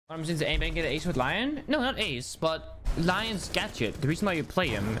I'm since aiming at ace with Lion. No, not ace, but Lion's gadget. The reason why you play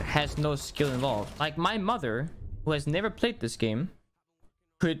him has no skill involved. Like my mother, who has never played this game,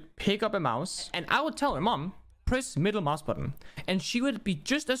 could pick up a mouse and I would tell her, Mom, press middle mouse button, and she would be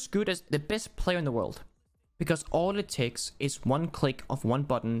just as good as the best player in the world. Because all it takes is one click of one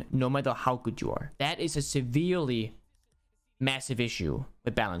button, no matter how good you are. That is a severely massive issue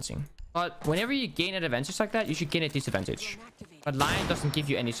with balancing. But whenever you gain an advantage like that, you should gain a disadvantage. But Lion doesn't give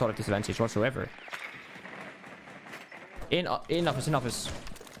you any sort of disadvantage whatsoever. In office.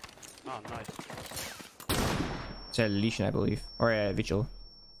 Oh, nice. It's a Legion, I believe. Or a Vigil.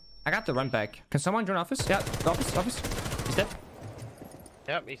 I got the run back. Can someone join office? Yeah, office. He's dead.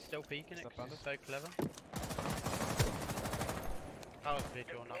 Yep, he's still peeking it 'cause he's so clever. That was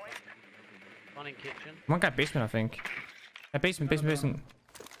Vigil, not one in kitchen. One guy basement, I think. Yeah, basement.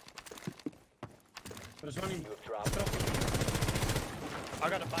 There's one in. I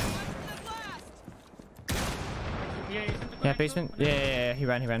got a bite. Yeah, basement. Yeah, he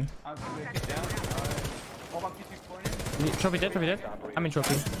ran. Trophy dead. I'm in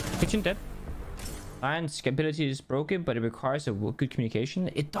trophy. Kitchen dead. Lion's ability is broken, but it requires a good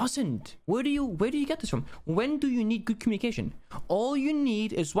communication. It doesn't. Where do you get this from? When do you need good communication? All you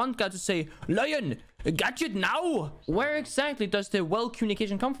need is one guy to say, Lion, gadget now. Where exactly does the well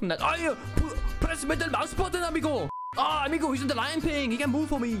communication come from? That press middle mouse button, amigo. Amigo, he's in the Lion ping. He can move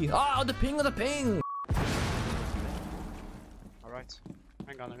for me. The ping. Alright.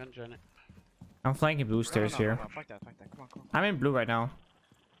 Hang on, I'm gonna join it. I'm flanking blue stairs here. Fuck that. Come on. I'm in blue right now.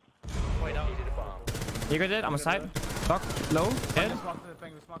 Wait, out. You got it? I'm on side. Fuck. Low. Dead.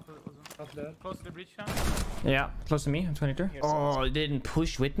 Close to the bridge now. Yeah, close to me. I'm 22. Oh, they didn't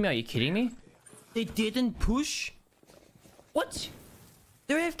push with me. Are you kidding me? They didn't push? What?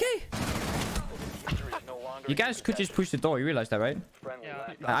 They're AFK. You guys could just push the door. You realize that, right?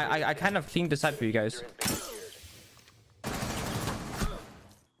 Yeah. I kind of cleaned the side for you guys.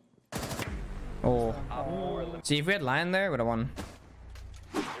 Oh. See, if we had Lion there, we would have won.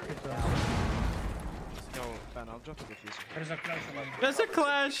 I'll drop it if There's a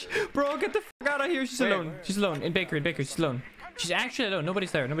clash. Bro, get the f out of here. She's alone. She's alone. In bakery. She's alone. She's actually alone.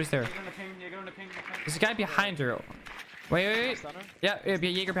 Nobody's there. There's a guy behind her. Wait. Yeah,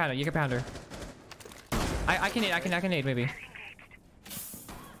 Jaeger behind her. I can nade maybe.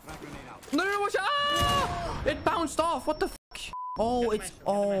 No, watch out! Ah! It bounced off. What the f?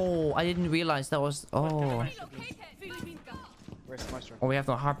 Oh, I didn't realize that was. Oh. Where's the maestro? Oh, we have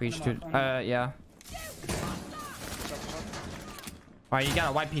no heart breach, dude. Yeah. Alright, you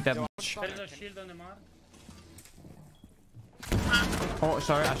gotta white peek that bitch. There's a shield on the mark. Oh,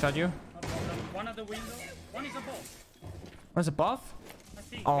 sorry, I shot you. One at the window. One is above. Where's the buff?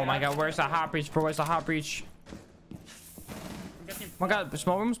 Oh my god, where's the heart breach, bro? Where's the heart breach? Oh my god,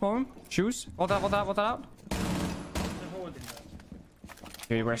 small room. Shoes. Hold that out.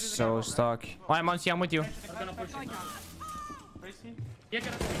 Dude, we're so stuck. Oh, I'm with you.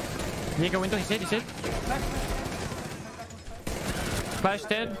 Jaeger window, he's hit. Flash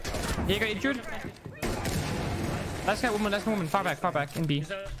dead. Jaeger injured. Last guy woman. Far back in B.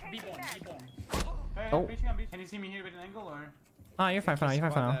 Oh. Can you see me here with an angle or? You're fine for now.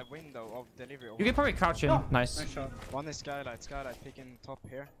 You can probably crouch in. Nice. One is skylight picking top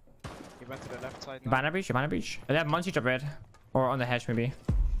here. He went to the left side now. Banner breach. They have Munchie up red. Or on the hedge maybe.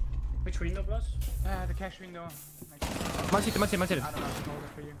 Which window plus? The cash window. Munchie. I don't know how to hold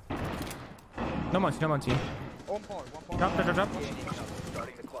it for you. No Munchie. One bar. Drop.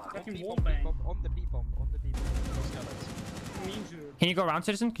 Fucking wall bang. On the B bomb. Can you go around,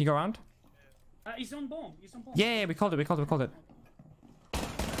 Citizen? Can you go around? He's on bomb. Yeah, we called it.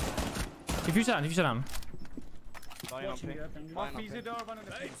 Diffuse it down. Watching you up and one easy door, one on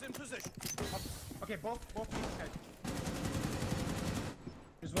the page. In position. Okay, both head.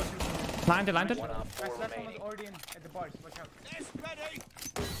 Just watching. Landed. Last one was already in at the bars. Watch out.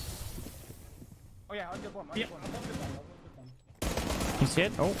 Oh yeah, on the bomb. Above the bomb. You see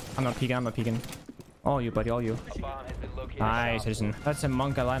it? Oh, I'm not peeking. All you, buddy, all you. Nice, Citizen. That's a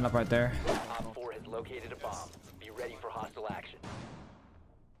Monka lineup right there. Op 4 has located a bomb. Be ready for hostile action.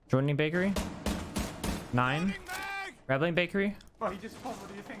 Joining bakery. 9. Rebelling bakery. Bro, he just fought. What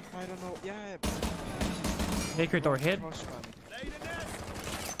do you think? I don't know. Yeah. Bakery door hit. Are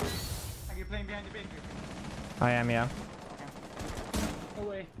you playing behind the bakery? I am, yeah. No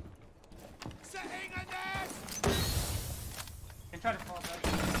way. Can try to fall back.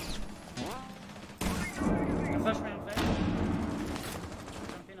 Flashman on flag.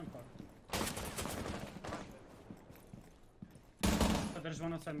 Jump in and fall. But there's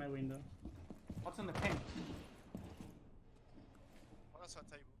one outside my window. What's on the pin? That's our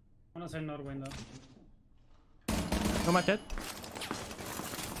table. One outside north window. No, my dead.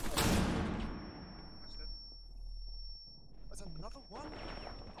 There's another one?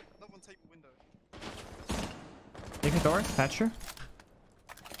 Another one taking window. Take the door. Thatcher.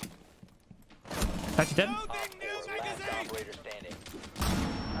 Thatcher dead. Last operator standing.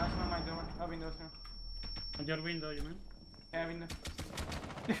 That's not my door. Oh, window too. And your window, you mean? Yeah, window.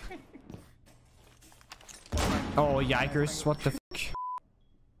 Oh, yikers. What the fuck?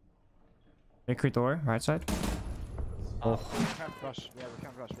 Bakery door, right side. Oh. We can't rush. Yeah, we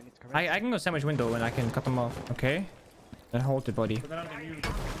can't rush. We need to come in. I can go sandwich window and I can cut them off. Okay. Then hold it, buddy. But they're on the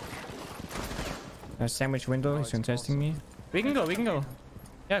new. Sandwich window. He's contesting me. We can go. We can go.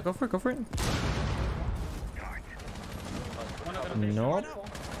 Yeah, go for it. Go for it. One of them. Nope.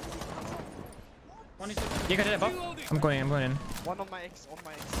 One is You got it above. I'm going in. I'm going in. One on my X. On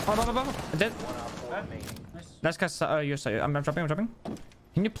my X. Oh, above. Dead. One op 4 remaining. nice. Let's cast your side. I'm dropping. I'm dropping.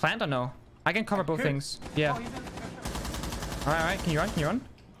 Can you plant or no? I can cover both things. Yeah. Oh, he's in. Alright. Can you run? Can you run?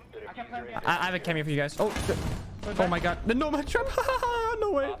 The I can diffuser plant. I have a cameo for you guys. Oh. Oh my god. The nomad trap.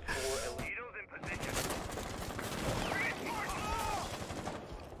 No way. Op 4 eliminated.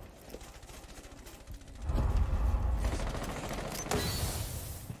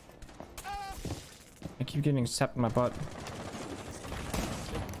 I keep getting zapped in my butt.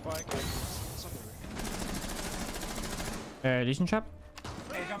 Bike. It's on the roof. Legion trap.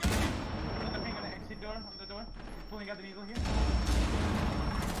 Hey, jump. Another thing on the exit door, on the door. He's pulling out the needle here.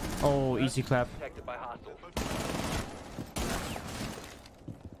 Oh, easy clap. Protected by hostiles.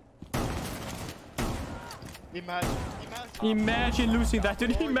 Imagine losing that,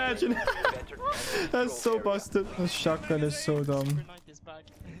 dude. Imagine. That's so busted. The shotgun is so dumb.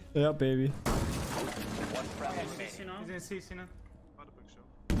 Yeah, baby. One friendly CC remaining. now. He's in CC now. By the bookshelf.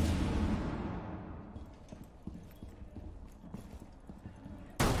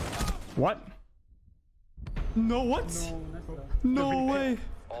 What? No, what? No, that's the. No way.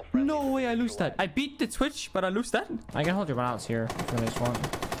 All friendly No way I lose that. neutralized. I beat the Twitch, but I lose that? I can hold your rounds here for the next one.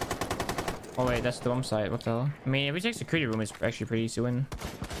 Oh wait, that's the bomb site. What the hell? I mean, if we take security room, it's actually pretty easy to win.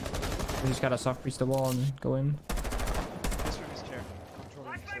 We just gotta soft breach the wall and go in. This room is clear. Control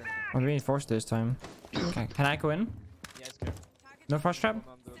room is clear. I'm reinforced this time. Okay, can I go in? Yeah, it's clear. No frost trap? One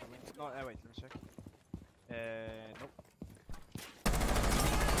on the wing. No, wait, let me check. Nope.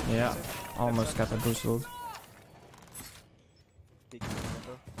 Yeah. Almost got that boosted. Big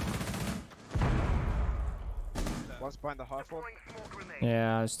window. One's behind the hard form.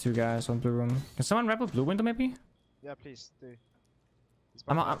 Yeah, there's two guys on blue room. Can someone wrap a blue window maybe? Yeah, please do. He's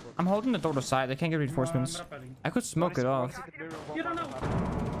I'm, behind the I'm, hard form. I'm holding the door to side. I can't get reinforcements. I could smoke it off. You don't know.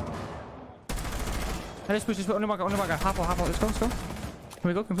 Hey, let's push this. Only one guy. Half wall. Let's go. Can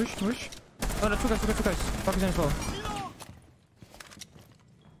we go? Can we push? Oh, no, two guys. Dog is in as well.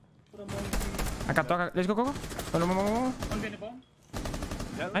 I got dog. Let's go. Oh, no, more. One behind the bomb.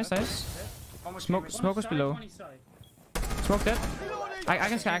 Nice. Almost Smoke- clear. smoke One was below. One each side. Smoke dead. I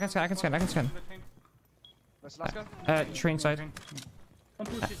can scan. Where's the last guy? Train side. One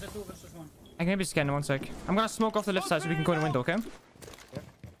push is a 2 versus 1. I can maybe scan in 1 sec. I'm gonna smoke off the left side so we can go in the window, okay?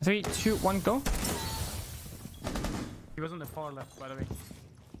 3, 2, 1, go. He was on the far left, by the way.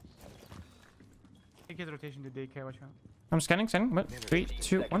 Take his rotation to DK, watch out. I'm scanning. What? 3,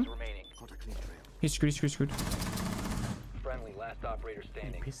 2, 1. Seconds remaining. He's screwed. Friendly last operator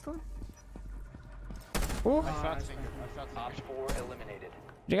standing. Pistol? Oh! I felt Op 4 eliminated.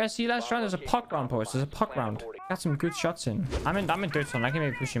 Did you guys see last round? There's a puck round post. There's a puck round. Got some good shots in. I'm in dirt zone. I can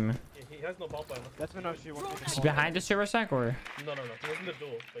maybe push him. He has no pop line. Let me know if you want me Is to. he behind the server sack or? No. He wasn't the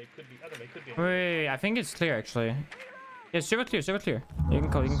door, but it could be. I don't know. It could be. Wait, I think it's clear actually. Yeah, server clear. You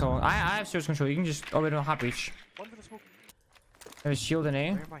can call. I have service control. You can just. Oh, wait, no, hot breach. One for the smoke. There's shield in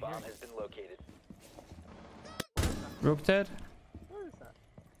A. Where am I Bomb here? has been located. Rook dead.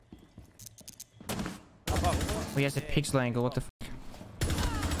 Oh, he has a pixel angle. What the f?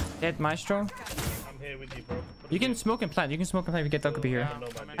 Dead Maestro. I'm here with you, bro. You can smoke and plant. If you get Duck up here. I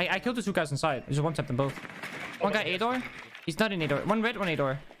don't know, man. I killed the two guys inside. There's one tap them both. One guy A door. He's not in A door. One red, one A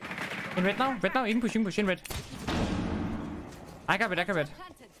door. In red now. You can push in red. I got red. I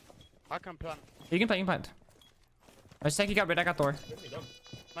can plant. You can plant. I sec, you got red. I got door.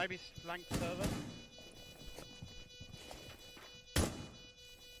 Maybe flank server.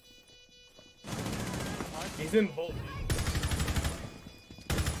 He's in both.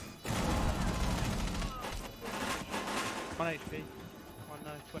 One HP. One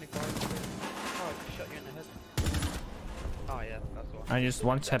 25. Oh, I just shot you in the head. Oh yeah, that's all. I just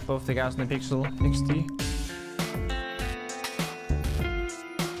one tap both the guys in the pixel. XD.